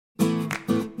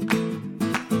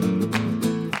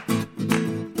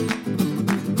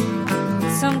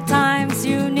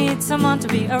need someone to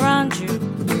be around you.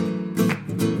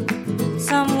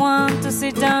 Someone to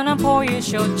sit down and pour you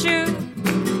shochu.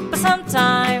 But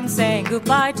sometimes saying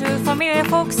goodbye to familiar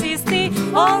folks is the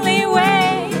only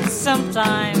way.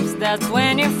 Sometimes that's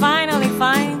when you finally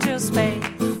find your space.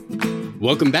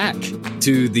 Welcome back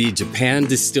to the Japan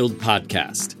Distilled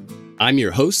podcast. I'm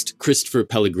your host, Christopher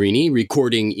Pellegrini,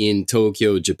 recording in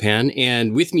Tokyo, Japan,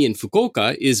 and with me in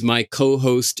Fukuoka is my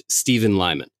co-host, Stephen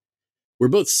Lyman. We're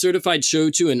both certified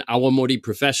shochu and awamori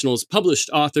professionals,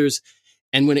 published authors,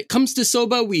 and when it comes to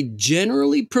soba, we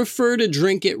generally prefer to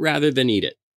drink it rather than eat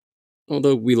it,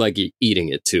 although we like eating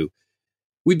it too.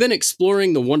 We've been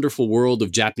exploring the wonderful world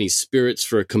of Japanese spirits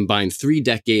for a combined 3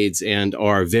 decades and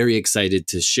are very excited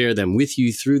to share them with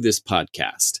you through this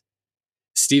podcast.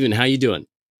 Stephen, how you doing?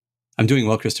 I'm doing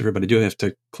well, Christopher, but I do have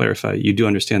to clarify. You do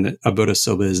understand that abura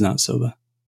soba is not soba.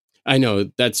 I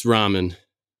know, that's ramen.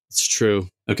 It's true.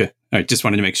 Okay. All right. Just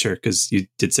wanted to make sure because you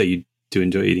did say you do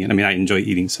enjoy eating it. I mean, I enjoy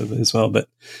eating soba as well, but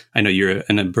I know you're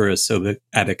an abura soba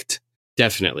addict.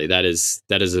 Definitely. That is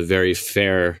a very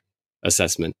fair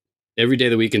assessment. Every day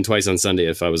of the week and twice on Sunday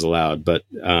if I was allowed, but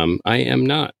I am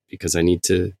not because I need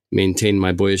to maintain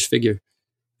my boyish figure.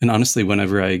 And honestly,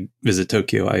 whenever I visit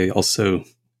Tokyo, I also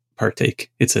partake.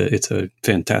 It's a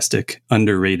fantastic,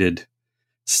 underrated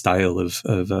style of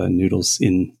noodles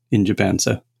in Japan.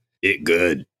 So it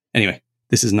good. Anyway,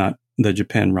 this is not the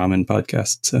Japan ramen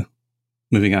podcast. So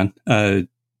moving on.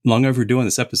 Long overdue on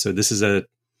this episode. This is a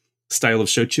style of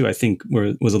shochu I think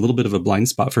was a little bit of a blind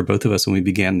spot for both of us when we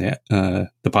began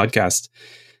the podcast.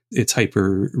 It's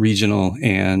hyper regional,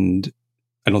 and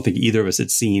I don't think either of us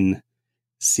had seen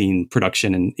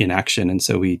production in action, and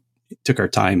so we took our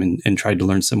time and tried to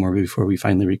learn some more before we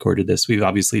finally recorded this. We've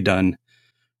obviously done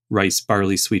rice,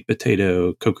 barley, sweet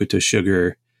potato, kokuto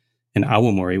sugar, and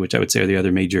awamori, which I would say are the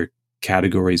other major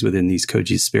categories within these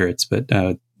koji spirits, but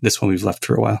this one we've left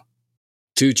for a while.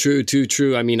 Too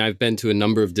true. I mean, I've been to a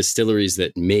number of distilleries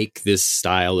that make this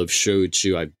style of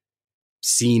shochu. I've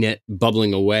seen it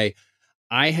bubbling away.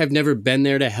 I have never been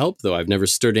there to help, though. I've never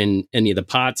stirred in any of the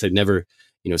pots. I've never,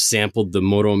 sampled the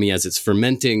moromi as it's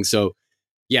fermenting. So,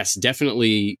 yes,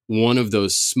 definitely one of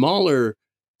those smaller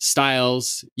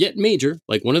styles, yet major,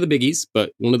 like one of the biggies,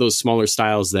 but one of those smaller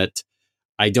styles that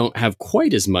I don't have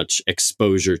quite as much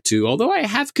exposure to, although I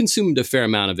have consumed a fair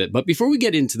amount of it. But before we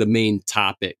get into the main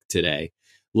topic today,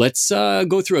 let's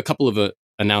go through a couple of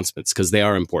announcements because they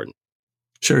are important.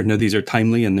 Sure. No, these are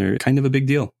timely and they're kind of a big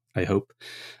deal, I hope.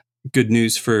 Good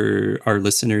news for our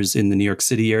listeners in the New York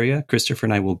City area. Christopher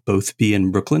and I will both be in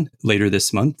Brooklyn later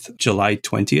this month, July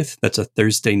 20th. That's a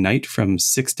Thursday night from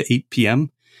 6 to 8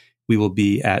 p.m. We will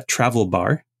be at Travel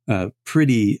Bar, a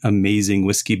pretty amazing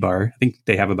whiskey bar. I think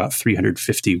they have about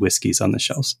 350 whiskeys on the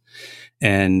shelves.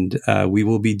 And we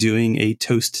will be doing a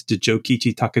toast to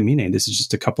Jokichi Takamine. This is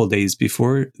just a couple of days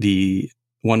before the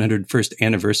 101st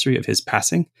anniversary of his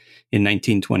passing in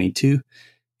 1922.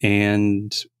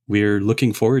 And we're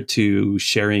looking forward to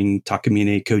sharing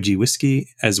Takamine Koji whiskey,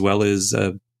 as well as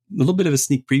a little bit of a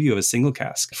sneak preview of a single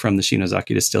cask from the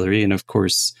Shinozaki distillery. And of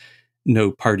course,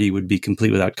 no party would be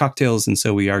complete without cocktails. And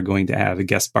so we are going to have a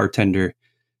guest bartender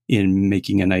in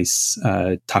making a nice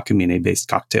Takamine-based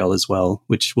cocktail as well,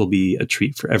 which will be a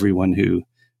treat for everyone who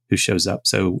shows up.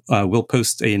 So we'll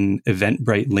post an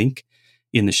Eventbrite link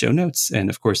in the show notes. And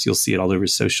of course, you'll see it all over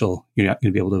social. You're not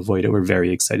going to be able to avoid it. We're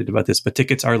very excited about this. But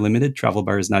tickets are limited. Travel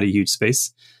Bar is not a huge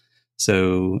space.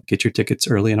 So get your tickets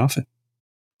early and often.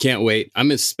 Can't wait.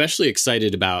 I'm especially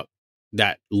excited about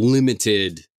that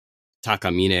limited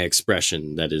Takamine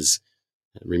expression that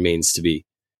remains to be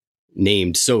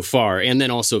named so far. And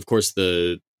then also, of course,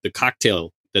 the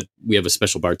cocktail that we have a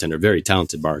special bartender, very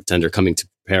talented bartender coming to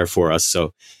prepare for us.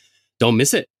 So don't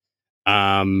miss it.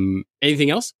 Anything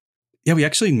else? Yeah, we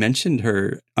actually mentioned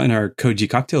her on our Koji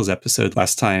Cocktails episode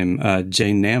last time.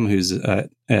 Jane Nam, who's at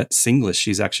Singlish,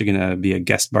 she's actually going to be a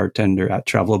guest bartender at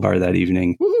Travel Bar that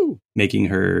evening, Woo-hoo! Making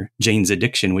her Jane's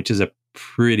Addiction, which is a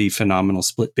pretty phenomenal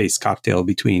split-based cocktail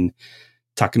between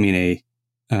Takamine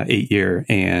 8-year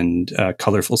and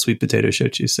colorful sweet potato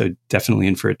shochu. So definitely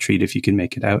in for a treat if you can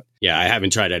make it out. Yeah, I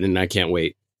haven't tried it and I can't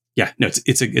wait. Yeah, no,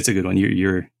 it's a good one.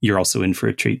 You're also in for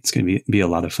a treat. It's going to be a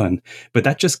lot of fun. But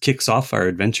that just kicks off our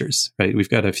adventures, right? We've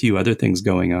got a few other things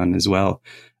going on as well.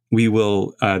 We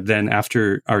will then,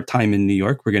 after our time in New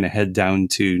York, we're going to head down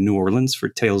to New Orleans for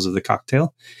Tales of the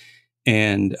Cocktail.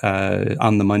 And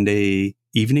on the Monday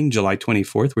evening, July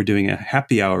 24th, we're doing a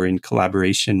happy hour in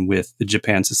collaboration with the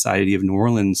Japan Society of New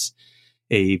Orleans,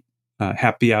 a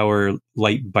happy hour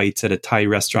light bites at a Thai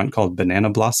restaurant called Banana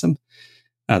Blossom.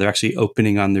 They're actually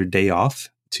opening on their day off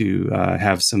to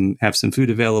have some food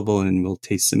available, and we'll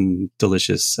taste some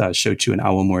delicious shochu and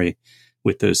awamori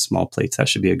with those small plates. That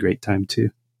should be a great time too.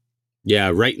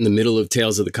 Yeah, right in the middle of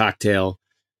Tales of the Cocktail,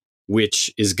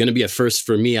 which is going to be a first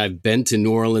for me. I've been to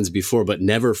New Orleans before, but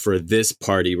never for this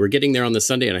party. We're getting there on the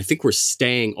Sunday, and I think we're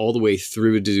staying all the way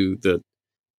through to the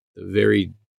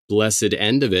very blessed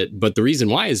end of it. But the reason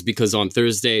why is because on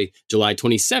Thursday, July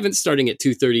 27th, starting at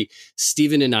 2:30,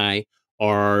 Stephen and I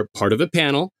are part of a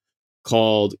panel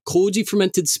called Koji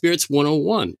Fermented Spirits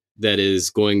 101 that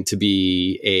is going to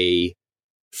be a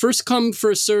first come,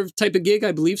 first serve type of gig,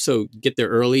 I believe. So get there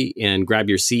early and grab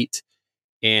your seat.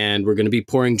 And we're going to be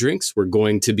pouring drinks. We're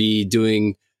going to be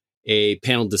doing a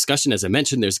panel discussion. As I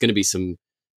mentioned, there's going to be some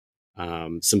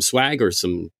swag or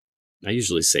some, I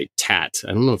usually say tat.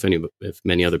 I don't know if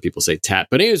many other people say tat.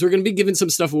 But anyways, we're going to be giving some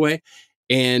stuff away.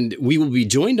 And we will be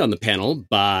joined on the panel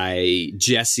by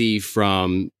Jesse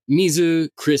from Mizu,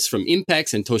 Chris from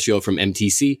Impex, and Toshio from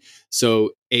MTC.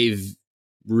 So a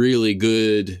really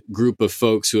good group of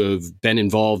folks who have been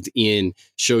involved in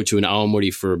shochu and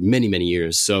awamori for many, many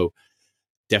years. So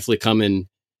definitely come and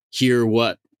hear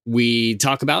what we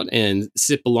talk about and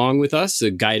sip along with us,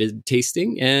 a guided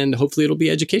tasting, and hopefully it'll be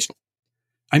educational.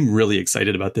 I'm really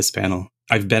excited about this panel.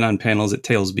 I've been on panels at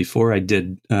Tales before. I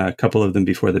did a couple of them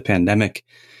before the pandemic,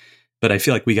 but I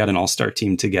feel like we got an all-star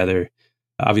team together.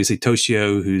 Obviously,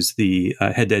 Toshio, who's the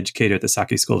head educator at the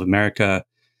Sake School of America.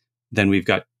 Then we've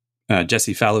got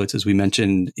Jesse Fallowitz, as we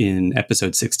mentioned in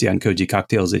episode 60 on Koji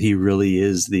Cocktails, that he really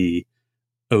is the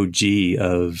OG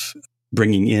of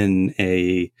bringing in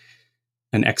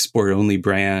an export-only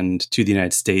brand to the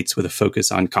United States with a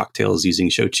focus on cocktails using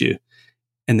shochu.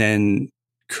 And then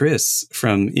Chris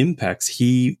from Impex,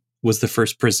 he was the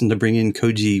first person to bring in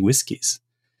Koji whiskeys.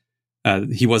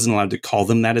 He wasn't allowed to call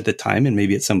them that at the time, and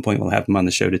maybe at some point we'll have him on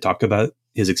the show to talk about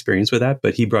his experience with that.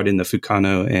 But he brought in the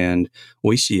Fukano and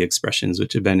Oishi expressions,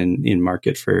 which have been in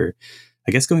market for,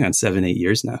 I guess, going on 7-8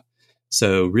 years now.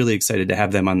 So really excited to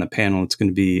have them on the panel. It's going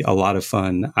to be a lot of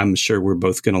fun. I'm sure we're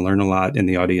both going to learn a lot, and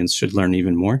the audience should learn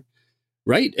even more.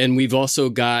 Right. And we've also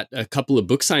got a couple of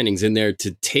book signings in there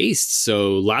to taste.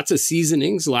 So lots of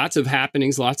seasonings, lots of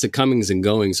happenings, lots of comings and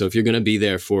goings. So if you're going to be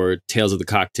there for Tales of the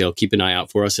Cocktail, keep an eye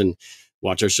out for us and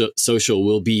watch our social.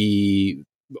 We'll be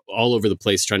all over the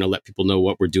place trying to let people know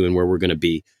what we're doing, where we're going to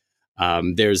be.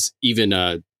 There's even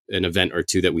an event or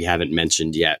two that we haven't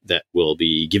mentioned yet that we'll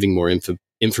be giving more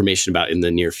information about in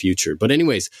the near future. But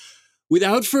anyways,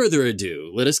 without further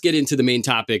ado, let us get into the main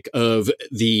topic of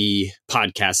the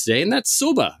podcast today, and that's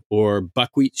soba, or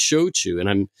buckwheat shochu. And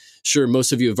I'm sure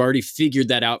most of you have already figured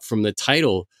that out from the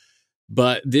title,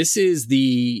 but this is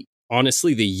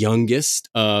honestly the youngest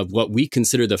of what we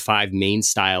consider the 5 main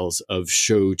styles of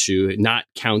shochu, not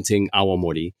counting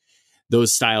awamori.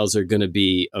 Those styles are going to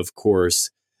be, of course,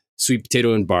 sweet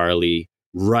potato and barley,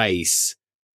 rice,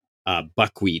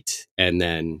 buckwheat, and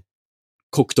then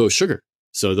kokuto sugar.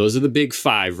 So those are the big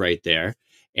 5 right there.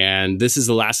 And this is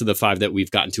the last of the 5 that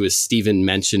we've gotten to, as Stephen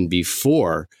mentioned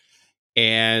before.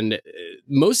 And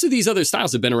most of these other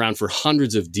styles have been around for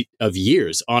hundreds of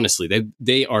years, honestly.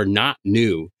 They are not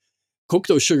new.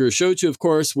 Kokuto sugar shochu, of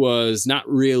course, was not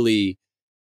really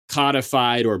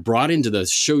codified or brought into the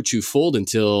shochu fold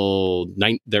until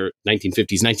the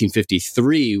 1950s,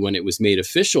 1953, when it was made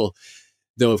official.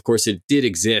 Though, of course, it did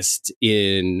exist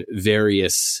in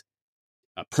various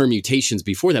permutations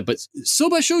before that. But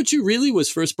Soba Shochu really was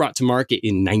first brought to market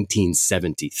in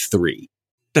 1973.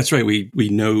 That's right. We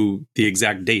know the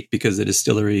exact date because the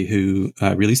distillery who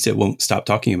released it won't stop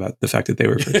talking about the fact that they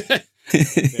were first.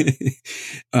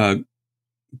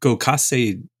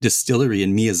 Gokase Distillery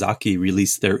in Miyazaki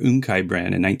released their Unkai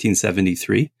brand in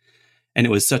 1973. And it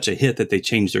was such a hit that they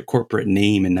changed their corporate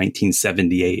name in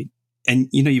 1978. And,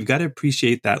 you've got to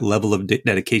appreciate that level of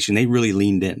dedication. They really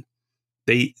leaned in.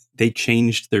 They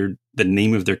changed the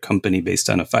name of their company based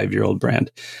on a 5-year-old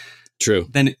brand. True.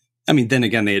 Then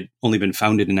again, they had only been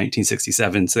founded in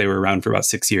 1967, so they were around for about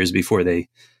 6 years before they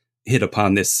hit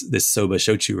upon this soba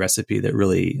shochu recipe that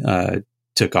really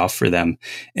took off for them.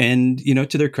 And,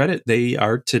 to their credit, they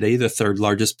are today the 3rd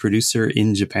largest producer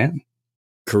in Japan.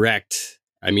 Correct.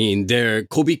 I mean, their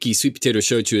Kobiki sweet potato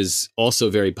shochu is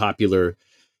also very popular.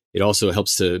 It also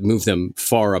helps to move them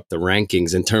far up the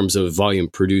rankings in terms of volume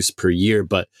produced per year.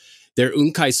 But their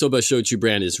Unkai Soba Shochu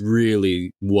brand is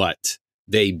really what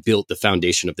they built the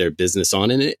foundation of their business on.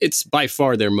 And it's by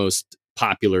far their most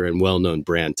popular and well-known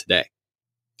brand today.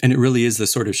 And it really is the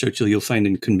sort of shochu you'll find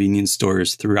in convenience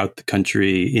stores throughout the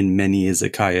country, in many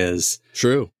izakayas.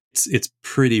 True. It's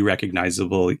pretty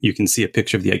recognizable. You can see a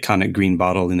picture of the iconic green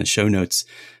bottle in the show notes.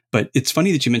 But it's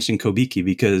funny that you mentioned Kobiki,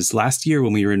 because last year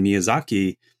when we were in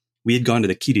Miyazaki, we had gone to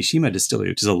the Kirishima distillery,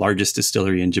 which is the largest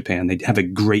distillery in Japan. They have a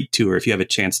great tour. If you have a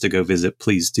chance to go visit,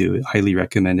 please do. Highly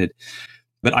recommended.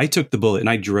 But I took the bullet and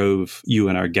I drove you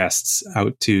and our guests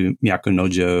out to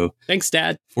Myakunojo. Thanks,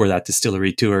 Dad. For that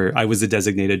distillery tour. I was a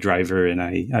designated driver and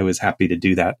I was happy to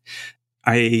do that.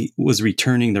 I was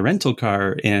returning the rental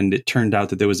car and it turned out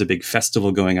that there was a big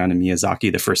festival going on in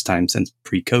Miyazaki, the first time since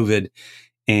pre-COVID,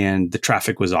 and the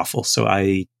traffic was awful. So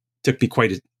I took me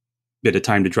quite a bit of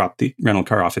time to drop the rental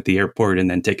car off at the airport and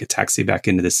then take a taxi back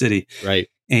into the city. Right.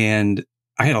 And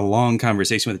I had a long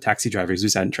conversation with the taxi drivers who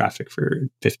sat in traffic for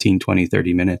 15, 20,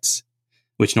 30 minutes,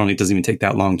 which normally doesn't even take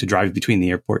that long to drive between the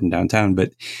airport and downtown.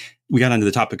 But we got onto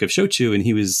the topic of shochu, and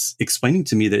he was explaining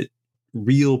to me that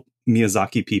real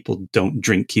Miyazaki people don't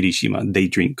drink Kirishima. They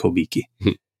drink Kobiki.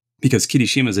 Because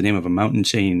Kirishima is the name of a mountain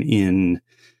chain in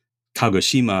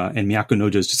Kagoshima, and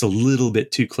Myakunojo is just a little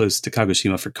bit too close to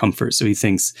Kagoshima for comfort. So he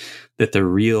thinks that the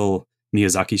real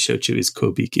Miyazaki shochu is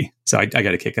Kobiki. So I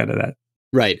got a kick out of that.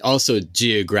 Right. Also,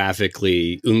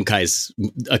 geographically, Unkai's,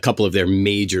 a couple of their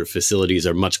major facilities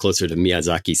are much closer to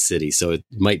Miyazaki City. So it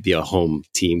might be a home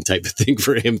team type of thing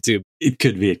for him, too. It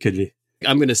could be.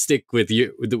 I'm going to stick with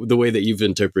you. The way that you've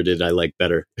interpreted, I like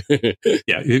better.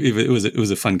 Yeah, it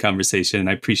was a fun conversation. And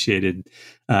I appreciated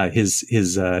his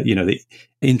the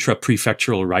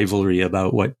intra-prefectural rivalry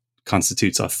about what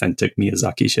constitutes authentic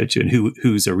Miyazaki shochu and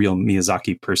who's a real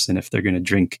Miyazaki person if they're going to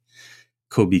drink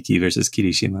Kobiki versus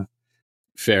Kirishima.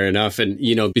 Fair enough. And,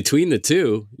 between the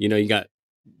two, you got,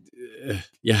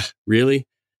 really?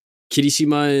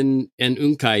 Kirishima and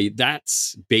Unkai,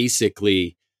 that's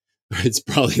basically, it's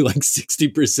probably like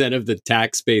 60% of the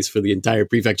tax base for the entire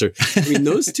prefecture. I mean,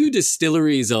 those two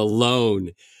distilleries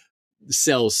alone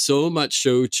sell so much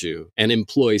shochu and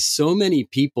employ so many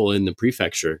people in the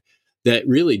prefecture that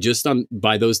really just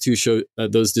by those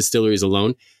those distilleries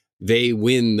alone, they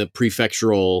win the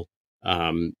prefectural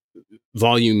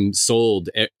volume sold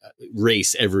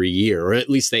race every year, or at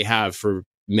least they have for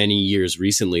many years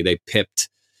recently. They pipped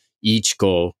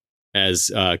Ichiko as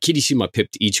Kirishima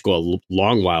pipped Ichiko a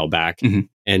long while back, and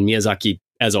Miyazaki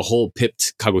as a whole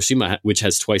pipped Kagoshima, which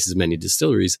has twice as many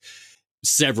distilleries,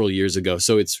 several years ago.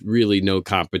 So it's really no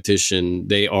competition.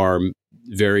 They are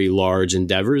very large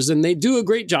endeavors, and they do a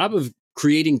great job of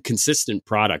creating consistent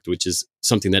product, which is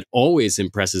something that always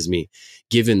impresses me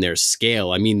given their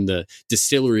scale. I mean, the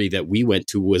distillery that we went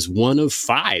to was one of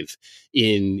 5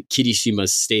 in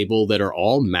Kirishima's stable that are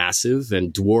all massive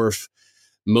and dwarf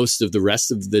most of the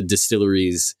rest of the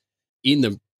distilleries in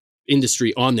the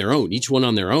industry on their own. Each one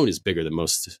on their own is bigger than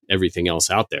most everything else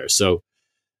out there. So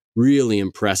really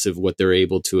impressive what they're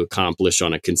able to accomplish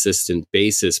on a consistent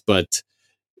basis. But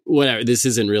whatever, this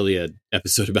isn't really an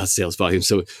episode about sales volume.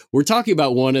 So we're talking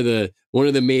about one of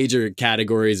the major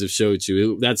categories of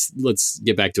shochu. Let's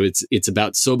get back to it. It's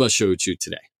about Soba Shochu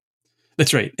today.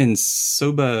 That's right. And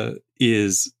soba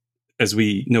is, as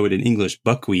we know it in English,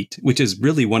 buckwheat, which is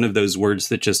really one of those words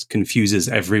that just confuses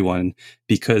everyone,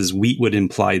 because wheat would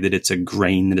imply that it's a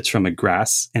grain, that it's from a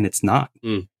grass, and it's not.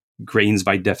 Grains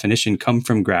by definition come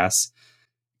from grass.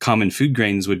 Common food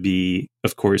grains would be,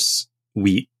 of course,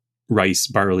 wheat, rice,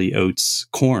 barley, oats,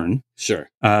 corn. Sure.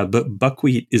 But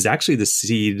buckwheat is actually the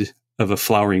seed of a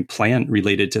flowering plant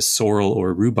related to sorrel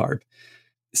or rhubarb.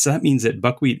 So that means that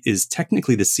buckwheat is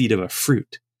technically the seed of a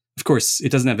fruit. Of course,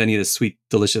 it doesn't have any of the sweet,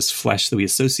 delicious flesh that we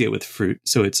associate with fruit,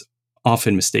 so it's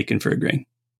often mistaken for a grain.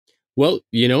 Well,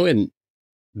 and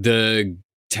the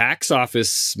tax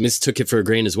office mistook it for a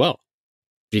grain as well,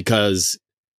 because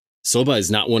soba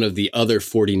is not one of the other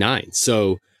 49.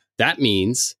 So that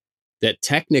means that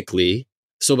technically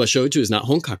Soba Shochu is not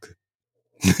honkaku.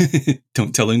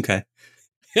 Don't tell Unkai.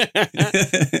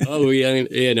 Oh,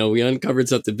 we uncovered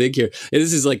something big here. And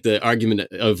this is like the argument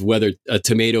of whether a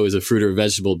tomato is a fruit or a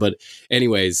vegetable. But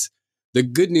anyways, the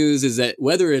good news is that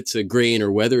whether it's a grain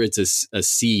or whether it's a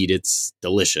seed, it's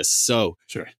delicious. So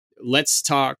sure. Let's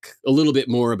talk a little bit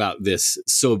more about this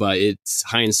soba. It's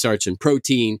high in starch and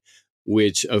protein,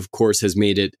 which of course has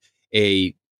made it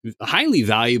a highly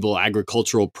valuable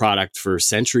agricultural product for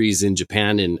centuries in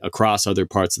Japan and across other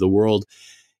parts of the world.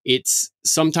 It's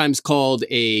sometimes called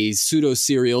a pseudo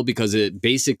cereal because it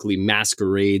basically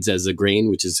masquerades as a grain,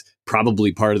 which is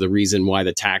probably part of the reason why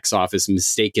the tax office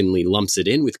mistakenly lumps it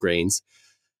in with grains.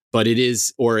 But it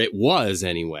is, or it was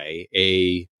anyway,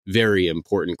 a very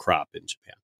important crop in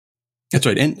Japan. That's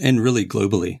right. And really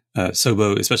globally,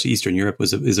 soba, especially Eastern Europe,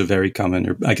 is a very common,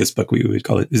 or I guess buckwheat we would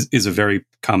call it, is a very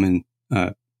common,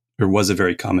 or was a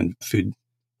very common food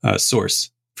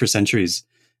source for centuries.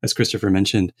 as Christopher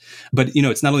mentioned. But,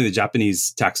 it's not only the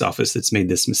Japanese tax office that's made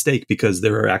this mistake, because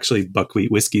there are actually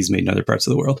buckwheat whiskeys made in other parts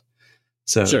of the world.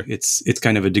 So Sure. it's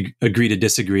kind of agree to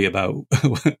disagree about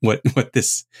what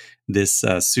this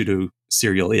pseudo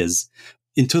cereal is.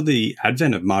 Until the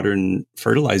advent of modern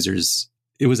fertilizers,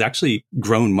 it was actually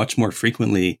grown much more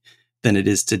frequently than it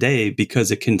is today, because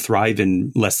it can thrive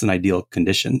in less than ideal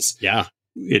conditions. Yeah.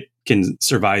 It can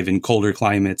survive in colder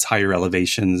climates, higher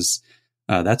elevations,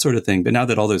 that sort of thing. But now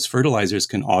that all those fertilizers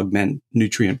can augment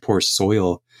nutrient-poor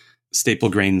soil, staple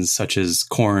grains such as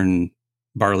corn,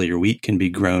 barley, or wheat can be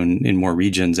grown in more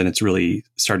regions, and it's really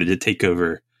started to take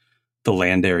over the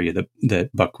land area that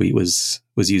buckwheat was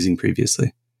using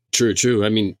previously. True. I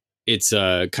mean, it's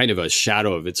kind of a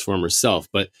shadow of its former self,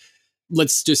 but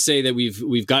let's just say that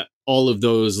we've got all of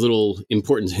those little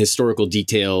important historical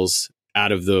details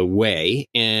out of the way,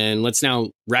 and let's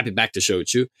now wrap it back to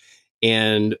shochu.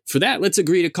 And for that, let's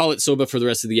agree to call it soba for the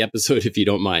rest of the episode, if you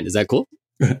don't mind. Is that cool?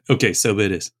 Okay, soba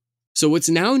it is. So what's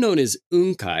now known as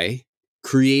unkai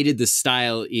created the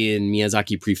style in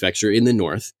Miyazaki Prefecture in the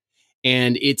north,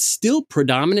 and it's still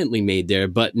predominantly made there,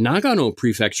 but Nagano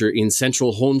Prefecture in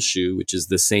central Honshu, which is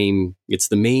it's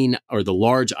the main or the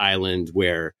large island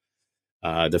where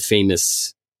the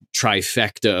famous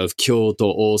trifecta of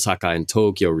Kyoto, Osaka, and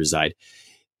Tokyo reside.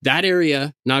 That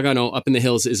area, Nagano, up in the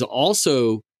hills, is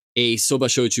also a soba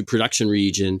shochu production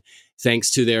region,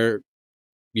 thanks to their,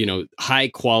 high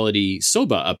quality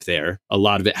soba up there. A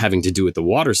lot of it having to do with the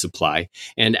water supply.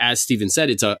 And as Stephen said,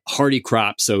 it's a hardy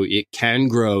crop, so it can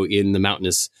grow in the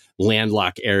mountainous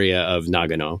landlocked area of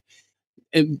Nagano.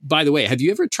 And by the way, have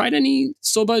you ever tried any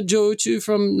soba shochu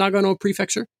from Nagano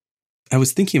Prefecture? I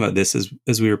was thinking about this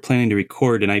as we were planning to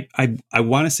record, and I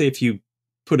want to say, if you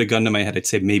put a gun to my head, I'd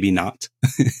say maybe not.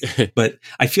 But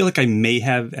I feel like I may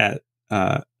have at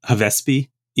Havespi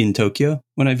in Tokyo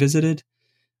when I visited,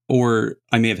 or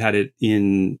I may have had it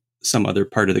in some other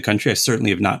part of the country. I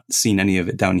certainly have not seen any of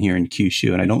it down here in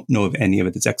Kyushu, and I don't know of any of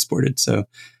it that's exported. So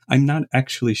I'm not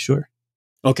actually sure.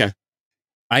 Okay.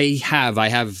 I have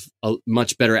a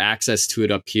much better access to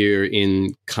it up here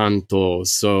in Kanto.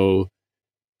 So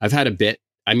I've had a bit.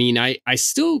 I mean, I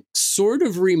still sort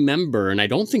of remember, and I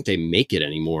don't think they make it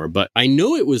anymore, but I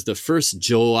know it was the first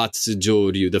Joatsu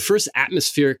Joryu, the first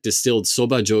atmospheric distilled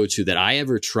soba jochu that I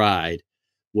ever tried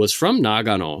was from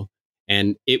Nagano,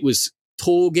 and it was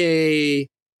Toge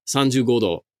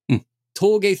 35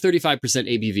 Toge 35%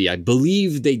 ABV. I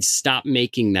believe they'd stopped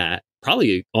making that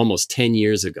probably almost 10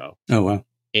 years ago. Oh, wow.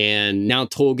 And now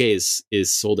Toge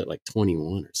is sold at like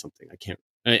 21 or something. I can't,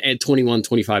 at 21,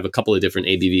 25, a couple of different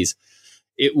ABVs.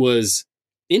 It was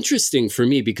interesting for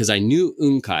me because I knew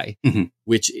unkai,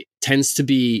 which tends to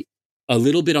be a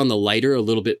little bit on the lighter, a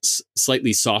little bit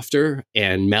slightly softer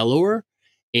and mellower.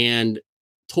 And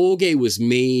Toge was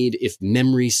made, if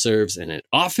memory serves, and it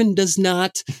often does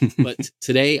not. But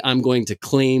today I'm going to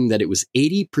claim that it was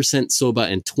 80% soba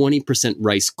and 20%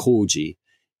 rice koji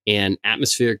and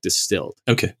atmospheric distilled.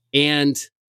 Okay. And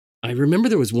I remember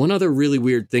there was one other really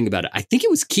weird thing about it. I think it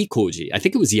was ki-koji. I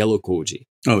think it was yellow koji.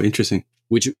 Oh, interesting.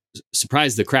 Which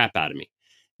surprised the crap out of me.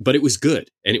 But it was good,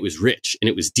 and it was rich, and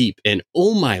it was deep. And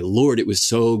oh my Lord, it was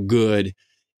so good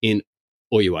in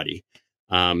Oyuwari.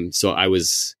 So I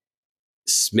was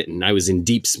smitten. I was in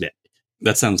deep smit.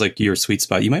 That sounds like your sweet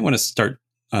spot. You might want to start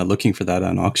looking for that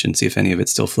on auction, see if any of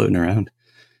it's still floating around.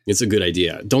 It's a good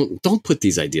idea. Don't put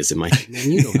these ideas in my head,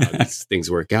 man. You know how these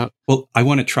things work out. Well, I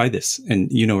want to try this,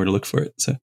 and you know where to look for it.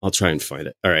 So I'll try and find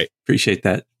it. All right. Appreciate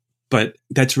that. But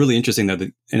that's really interesting, though.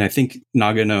 And I think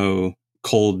Nagano,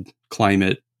 cold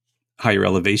climate, higher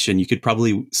elevation, you could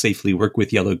probably safely work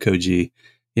with yellow koji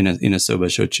in a soba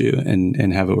shochu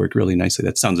and have it work really nicely.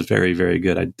 That sounds very, very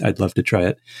good. I'd love to try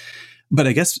it. But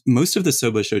I guess most of the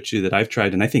soba shochu that I've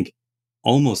tried, and I think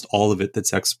almost all of it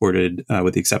that's exported,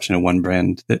 with the exception of one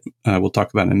brand that we'll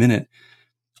talk about in a minute,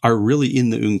 are really in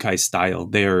the unkai style.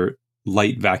 They're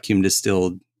light vacuum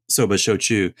distilled soba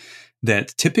shochu that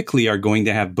typically are going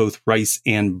to have both rice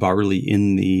and barley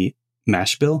in the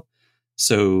mash bill.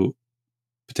 So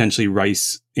potentially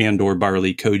rice and or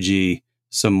barley koji,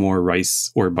 some more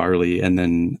rice or barley, and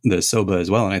then the soba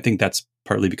as well. And I think that's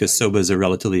partly because soba is a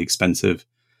relatively expensive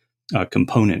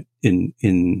component in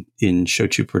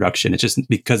shochu production. It's just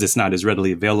because it's not as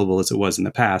readily available as it was in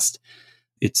the past,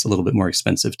 it's a little bit more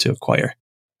expensive to acquire.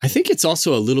 I think it's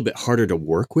also a little bit harder to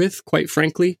work with, quite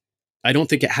frankly. I don't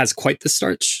think it has quite the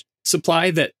starch supply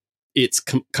that its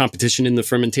competition in the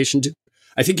fermentation do.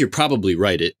 I think you're probably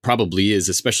right. It probably is,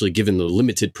 especially given the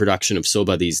limited production of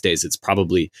soba these days. It's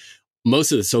probably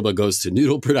most of the soba goes to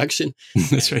noodle production.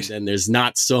 That's right. And there's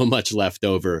not so much left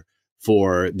over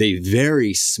for the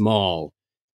very small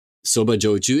Soba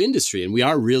Shochu industry. And we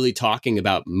are really talking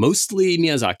about mostly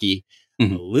Miyazaki, a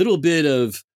little bit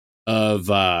of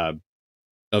Nagano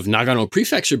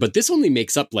Prefecture, but this only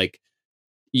makes up like,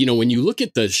 when you look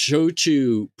at the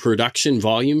shochu production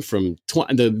volume from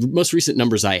the most recent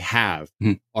numbers I have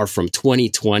are from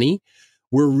 2020,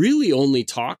 we're really only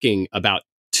talking about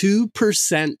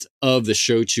 2% of the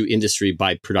shochu industry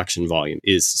by production volume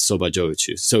is Soba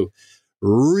Shochu. So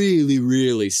really,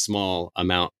 really small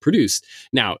amount produced.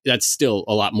 Now, that's still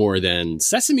a lot more than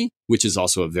sesame, which is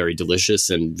also a very delicious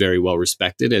and very well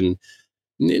respected and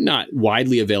not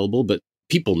widely available, but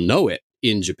people know it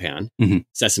in Japan,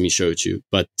 sesame shochu.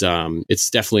 But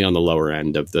it's definitely on the lower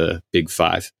end of the big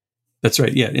five. That's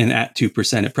right. Yeah. And at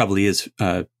 2%, it probably is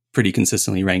pretty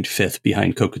consistently ranked fifth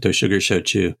behind Kokuto Sugar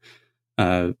Shochu.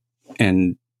 But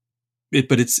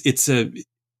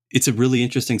it's a really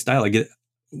interesting style. I get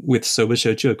with Soba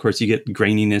Shochu, of course, you get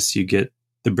graininess, you get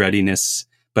the breadiness,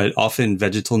 but often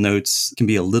vegetal notes can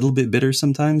be a little bit bitter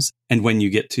sometimes. And when you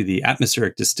get to the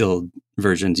atmospheric distilled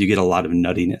versions, you get a lot of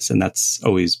nuttiness, and that's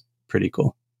always pretty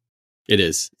cool. It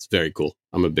is. It's very cool.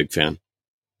 I'm a big fan.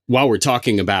 While we're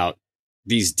talking about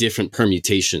these different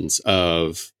permutations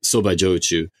of Soba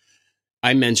Shochu,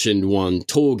 I mentioned one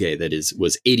toge that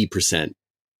was 80%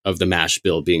 of the mash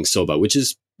bill being soba, which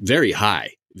is very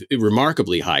high,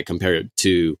 remarkably high compared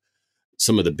to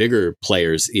some of the bigger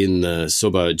players in the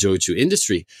Soba Shochu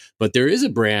industry. But there is a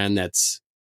brand that's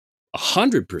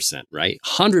 100%, right?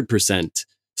 100%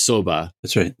 soba.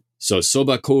 That's right. So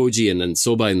soba koji and then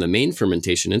soba in the main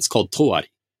fermentation. It's called towari.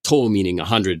 To meaning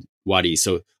 100 wari.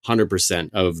 So 100%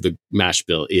 of the mash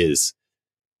bill is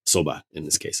soba in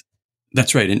this case.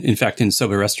 That's right. In fact, in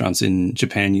soba restaurants in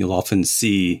Japan, you'll often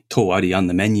see towari on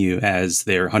the menu as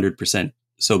their 100%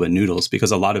 soba noodles,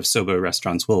 because a lot of soba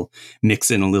restaurants will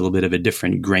mix in a little bit of a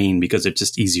different grain because it's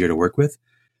just easier to work with.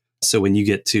 So when you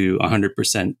get to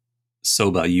 100%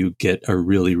 soba, you get a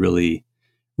really, really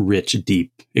rich,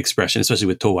 deep expression, especially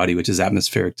with towari, which is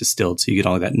atmospheric distilled. So you get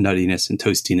all of that nuttiness and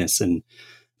toastiness. And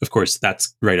of course,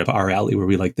 that's right up our alley where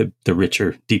we like the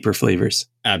richer, deeper flavors.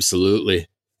 Absolutely.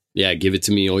 Yeah, give it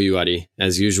to me, oyuari,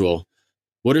 as usual.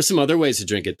 What are some other ways to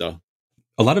drink it, though?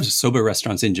 A lot of soba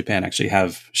restaurants in Japan actually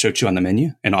have shochu on the menu,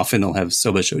 and often they'll have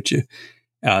soba shochu.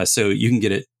 So you can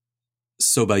get it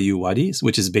soba-yu wari,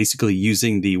 which is basically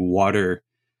using the water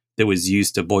that was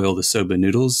used to boil the soba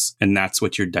noodles, and that's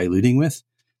what you're diluting with.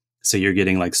 So you're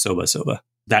getting like soba.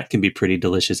 That can be pretty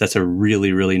delicious. That's a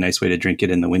really, really nice way to drink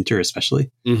it in the winter,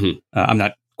 especially. I'm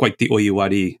not quite the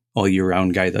oyuwari all year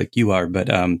round guy like you are, but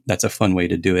that's a fun way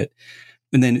to do it.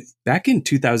 And then back in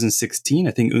 2016,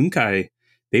 I think Unkai,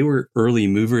 they were early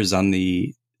movers on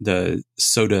the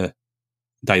soda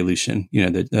dilution,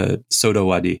 the soda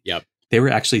wadi. Yep. They were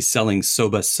actually selling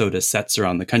soba soda sets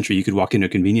around the country. You could walk into a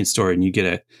convenience store and you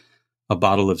get a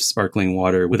bottle of sparkling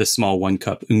water with a small 1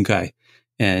 cup Unkai,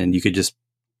 and you could just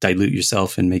dilute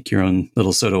yourself and make your own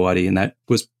little soda wadi. And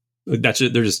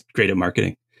they're just great at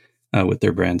marketing with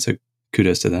their brand. So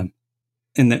kudos to them.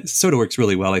 And that soda works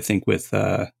really well, I think, with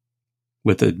the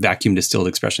vacuum distilled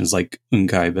expressions like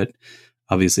Unkai, but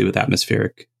obviously with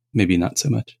atmospheric, maybe not so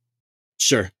much.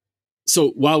 Sure. So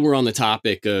while we're on the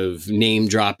topic of name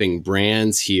dropping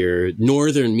brands here,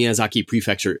 northern Miyazaki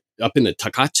Prefecture up in the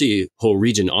Takachi whole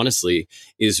region, honestly,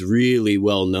 is really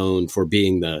well known for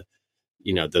being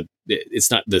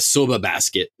it's not the soba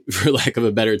basket, for lack of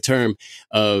a better term,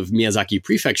 of Miyazaki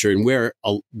Prefecture, and where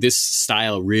this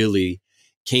style really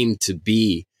came to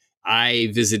be. I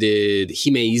visited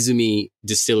Himeizumi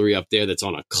Distillery up there that's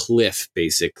on a cliff,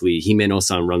 basically.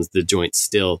 Himeno-san runs the joint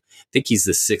still. I think he's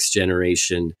the 6th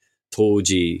generation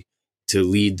Toji to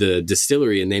lead the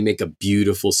distillery, and they make a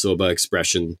beautiful soba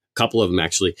expression, a couple of them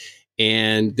actually.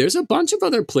 And there's a bunch of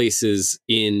other places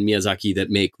in Miyazaki that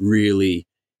make really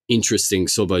interesting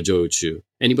soba shochu.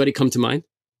 Anybody come to mind?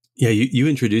 Yeah, you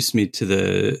introduced me to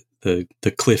the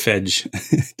cliff edge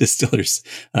distillers,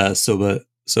 soba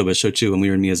shochu, when we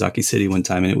were in Miyazaki City one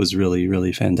time, and it was really,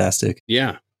 really fantastic.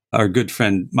 Yeah. Our good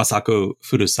friend Masako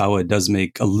Furusawa does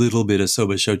make a little bit of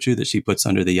soba shochu that she puts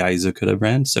under the Yaizakura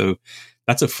brand. So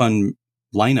that's a fun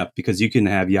lineup because you can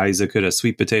have Yaizakura,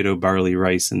 sweet potato, barley,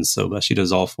 rice, and soba. She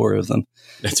does all 4 of them.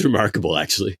 That's remarkable,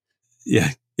 actually.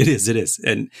 Yeah, it is.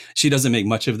 And she doesn't make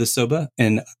much of the soba.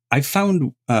 And I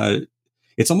found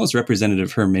it's almost representative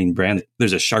of her main brand.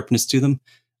 There's a sharpness to them.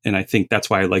 And I think that's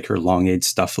why I like her long-aged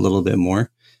stuff a little bit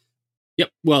more. Yep.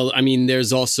 Well, I mean,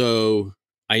 there's also,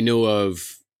 I know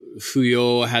of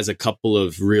Fuyo has a couple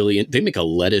of they make a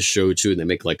lettuce shochu, and they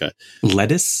make like a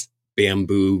lettuce?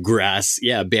 Bamboo grass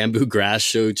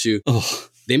shochu. Oh.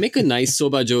 They make a nice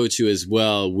soba shochu as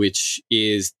well, which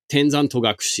is Tenzan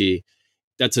Togakushi.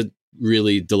 that's a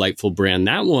really delightful brand.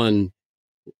 That one,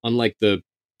 unlike the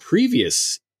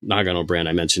previous Nagano brand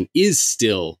I mentioned, is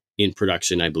still in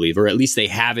production, I believe, or at least they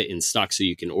have it in stock so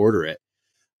you can order it.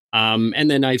 And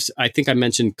then I think I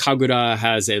mentioned Kagura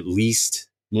has at least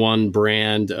one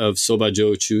brand of Soba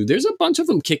Shochu. There's a bunch of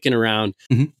them kicking around.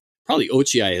 Mm-hmm. Probably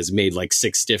Ochiai has made like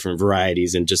 6 different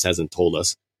varieties and just hasn't told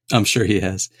us. I'm sure he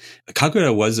has.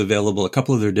 Kagura was available. A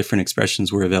couple of their different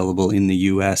expressions were available in the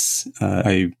US.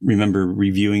 I remember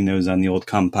reviewing those on the old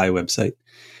Kampai website.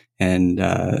 And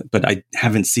but I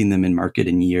haven't seen them in market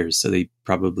in years. So they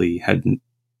probably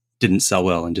didn't sell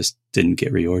well and just didn't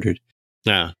get reordered.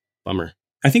 Yeah, bummer.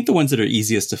 I think the ones that are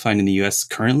easiest to find in the US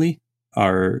currently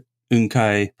are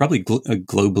Unkai. Probably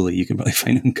globally, you can probably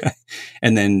find Unkai.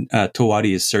 And then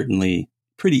Towari is certainly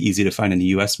pretty easy to find in the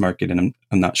US market. And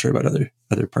I'm not sure about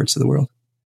other parts of the world.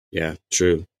 Yeah,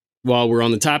 true. While we're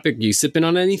on the topic, you sipping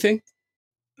on anything?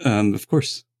 Of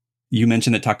course. You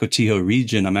mentioned the Takachiho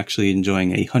region. I'm actually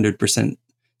enjoying 100%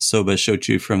 Soba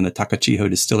Shochu from the Takachiho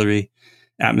distillery.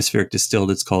 Atmospheric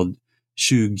distilled. It's called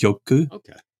Shugyoku.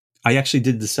 Okay. I actually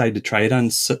did decide to try it on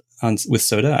with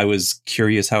soda. I was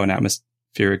curious how an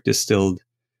atmospheric distilled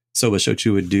Soba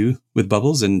Shochu would do with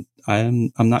bubbles, and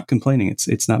I'm not complaining.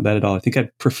 It's not bad at all. I think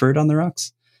I'd prefer it on the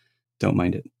rocks. Don't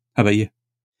mind it. How about you?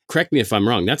 Correct me if I'm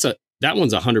wrong. That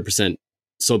one's 100%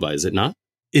 soba, is it not?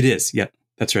 It is. Yeah,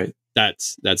 that's right.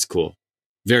 That's cool.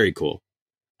 Very cool.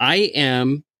 I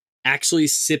am actually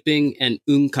sipping an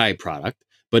Unkai product,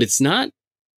 but it's not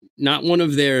one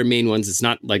of their main ones. It's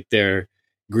not like their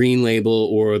green label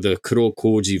or the Kuro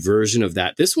Koji version of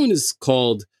that. This one is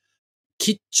called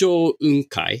Kicho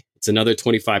Unkai. It's another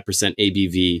 25%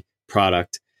 ABV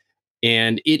product.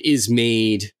 And it is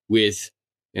made with,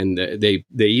 and they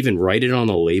even write it on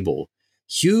the label,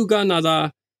 Hyuga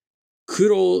Nada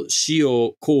Kuro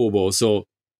Shio Kobo. So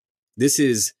this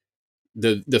is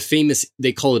the famous,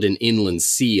 they call it an inland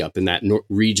sea up in that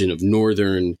region of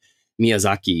northern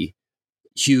Miyazaki.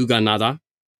 Hyuga Nada,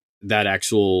 that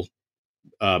actual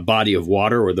body of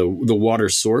water or the water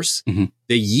source. Mm-hmm.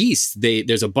 The yeast,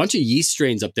 there's a bunch of yeast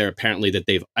strains up there apparently that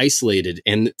they've isolated,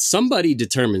 and somebody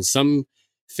determined, some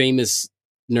famous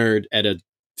nerd at a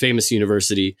famous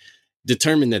university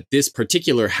determined that this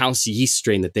particular house yeast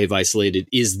strain that they've isolated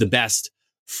is the best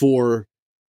for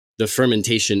the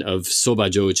fermentation of Soba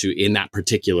Shochu in that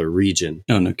particular region.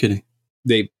 Oh, no kidding.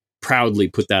 They proudly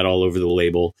put that all over the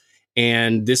label.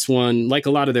 And this one, like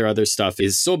a lot of their other stuff,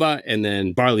 is soba and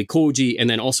then barley koji and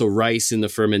then also rice in the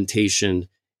fermentation.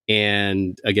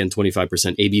 And again, 25%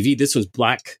 ABV. This one's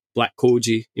black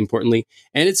koji, importantly.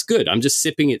 And it's good. I'm just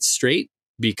sipping it straight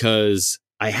because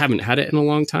I haven't had it in a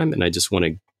long time. And I just want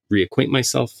to reacquaint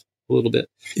myself a little bit.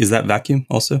 Is that vacuum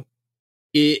also?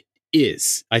 It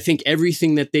is. I think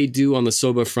everything that they do on the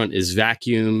soba front is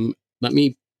vacuum. Let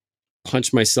me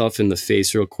punch myself in the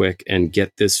face real quick and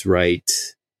get this right.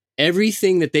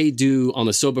 Everything that they do on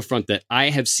the soba front that I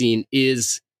have seen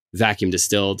is vacuum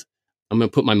distilled. I'm going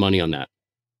to put my money on that.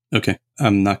 Okay.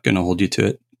 I'm not going to hold you to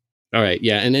it. All right.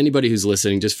 Yeah. And anybody who's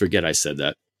listening, just forget I said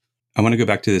that. I want to go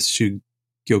back to this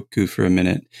Shugyoku for a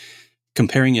minute.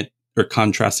 Comparing it or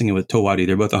contrasting it with Towari,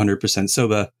 they're both 100%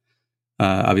 soba.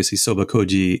 Obviously, soba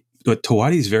koji. But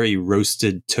Towari is very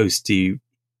roasted, toasty,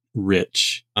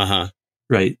 rich. Uh-huh.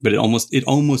 Right. But it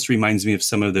almost reminds me of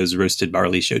some of those roasted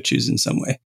barley shochus in some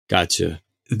way. Gotcha.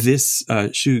 This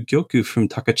Shugyoku from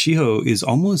Takachiho is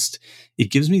almost, it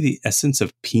gives me the essence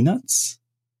of peanuts.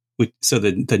 So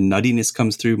the nuttiness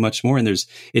comes through much more, and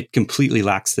it completely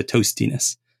lacks the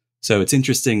toastiness. So it's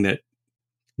interesting that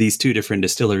these two different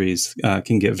distilleries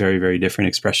can get very, very different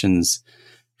expressions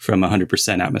from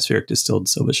 100% atmospheric distilled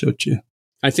Soba Shochu.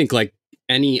 I think like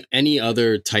any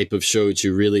other type of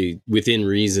shochu, really within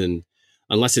reason,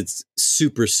 unless it's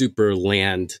super, super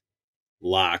land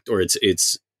locked or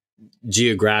it's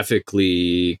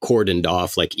geographically cordoned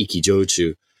off like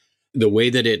ikijochu, the way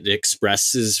that it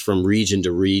expresses from region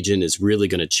to region is really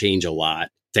going to change a lot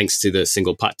thanks to the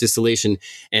single pot distillation.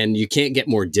 And you can't get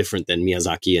more different than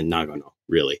Miyazaki and Nagano,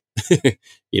 really.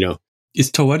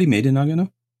 Is Towari made in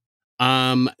Nagano?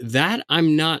 That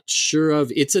I'm not sure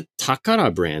of. It's a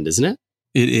Takara brand, isn't it?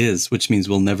 It is, which means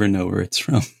we'll never know where it's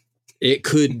from. It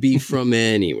could be from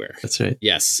anywhere. That's right.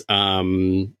 Yes.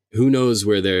 Who knows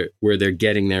where they're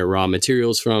getting their raw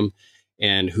materials from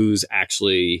and who's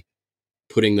actually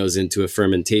putting those into a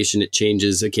fermentation. It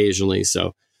changes occasionally.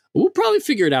 So we'll probably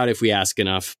figure it out if we ask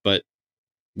enough, but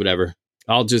whatever.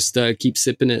 I'll just keep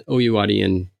sipping at Oyuwari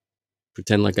and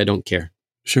pretend like I don't care.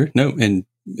 Sure. No.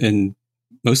 And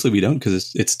mostly we don't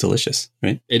because it's delicious,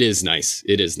 right? It is nice.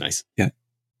 It is nice. Yeah.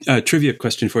 Trivia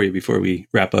question for you before we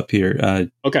wrap up here.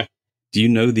 Okay. Do you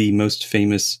know the most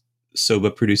famous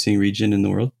soba producing region in the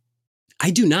world?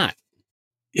 I do not.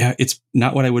 Yeah, it's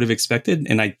not what I would have expected.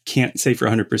 And I can't say for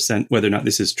 100% whether or not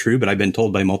this is true, but I've been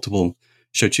told by multiple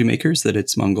shochu makers that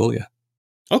it's Mongolia.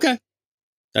 Okay.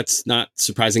 That's not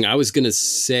surprising. I was going to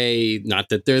say, not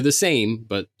that they're the same,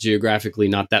 but geographically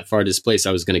not that far displaced.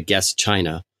 I was going to guess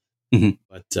China. Mm-hmm.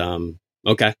 But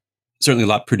okay. Certainly a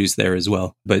lot produced there as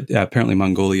well. But apparently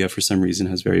Mongolia, for some reason,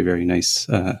 has very, very nice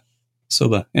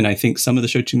soba. And I think some of the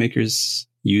shochu makers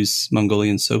use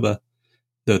Mongolian soba,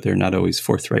 though they're not always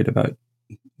forthright about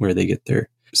where they get their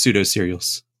pseudo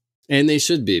cereals. And they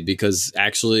should be, because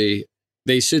actually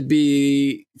they should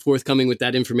be forthcoming with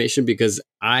that information, because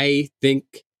I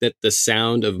think that the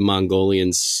sound of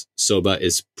Mongolian soba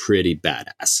is pretty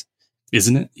badass.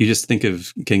 Isn't it? You just think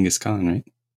of Genghis Khan, right?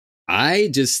 I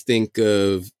just think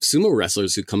of sumo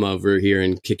wrestlers who come over here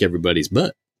and kick everybody's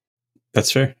butt.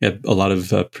 That's fair. Yeah, a lot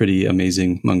of pretty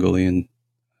amazing Mongolian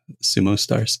sumo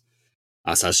stars.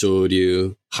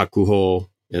 Asashoryu, Hakuho,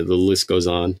 the list goes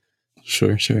on.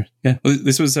 Sure. Yeah, well,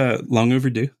 this was long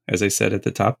overdue, as I said at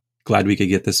the top. Glad we could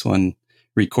get this one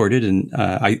recorded, and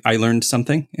I learned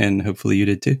something, and hopefully you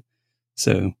did too.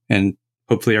 So, and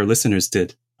hopefully our listeners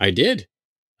did. I did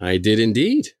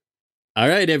indeed. All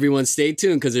right, everyone, stay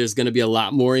tuned, because there's going to be a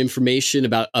lot more information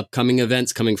about upcoming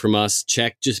events coming from us.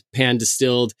 Check Japan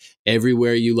Distilled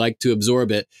everywhere you like to absorb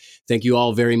it. Thank you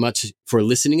all very much for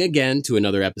listening again to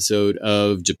another episode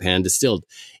of Japan Distilled.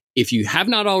 If you have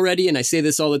not already, and I say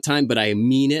this all the time, but I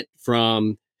mean it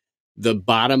from the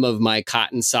bottom of my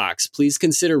cotton socks, please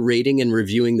consider rating and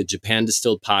reviewing the Japan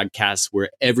Distilled podcast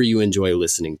wherever you enjoy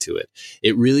listening to it.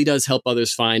 It really does help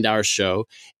others find our show.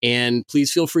 And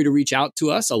please feel free to reach out to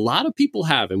us. A lot of people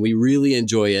have, and we really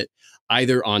enjoy it,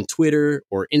 either on Twitter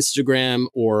or Instagram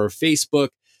or Facebook.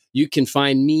 You can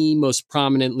find me most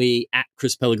prominently at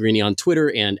Chris Pellegrini on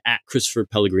Twitter and at Christopher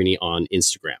Pellegrini on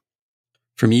Instagram.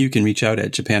 For me, you can reach out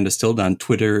at Japan Distilled on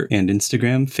Twitter and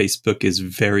Instagram. Facebook is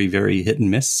very, very hit and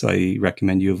miss, so I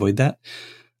recommend you avoid that.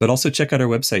 But also check out our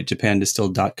website,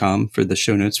 japandistilled.com, for the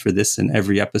show notes for this and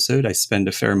every episode. I spend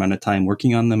a fair amount of time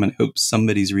working on them and hope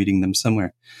somebody's reading them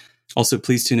somewhere. Also,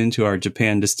 please tune into our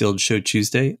Japan Distilled Show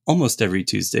Tuesday, almost every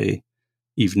Tuesday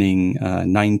evening,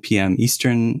 9 p.m.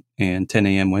 Eastern and 10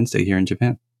 a.m. Wednesday here in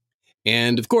Japan.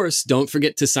 And of course, don't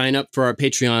forget to sign up for our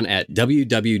Patreon at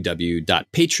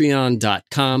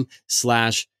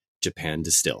www.patreon.com/Japan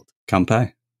Distilled.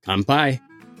 Kanpai. Kanpai.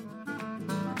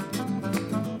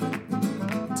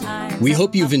 We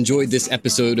hope you've enjoyed this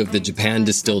episode of the Japan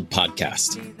Distilled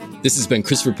podcast. This has been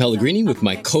Christopher Pellegrini with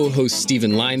my co-host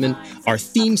Stephen Lyman. Our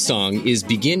theme song is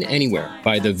Begin Anywhere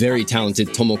by the very talented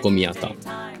Tomoko Miyata.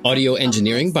 Audio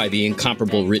engineering by the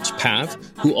incomparable Rich Pav,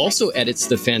 who also edits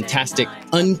the fantastic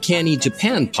Uncanny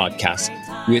Japan podcast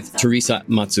with Teresa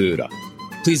Matsuura.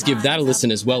 Please give that a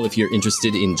listen as well if you're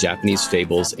interested in Japanese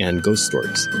fables and ghost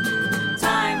stories.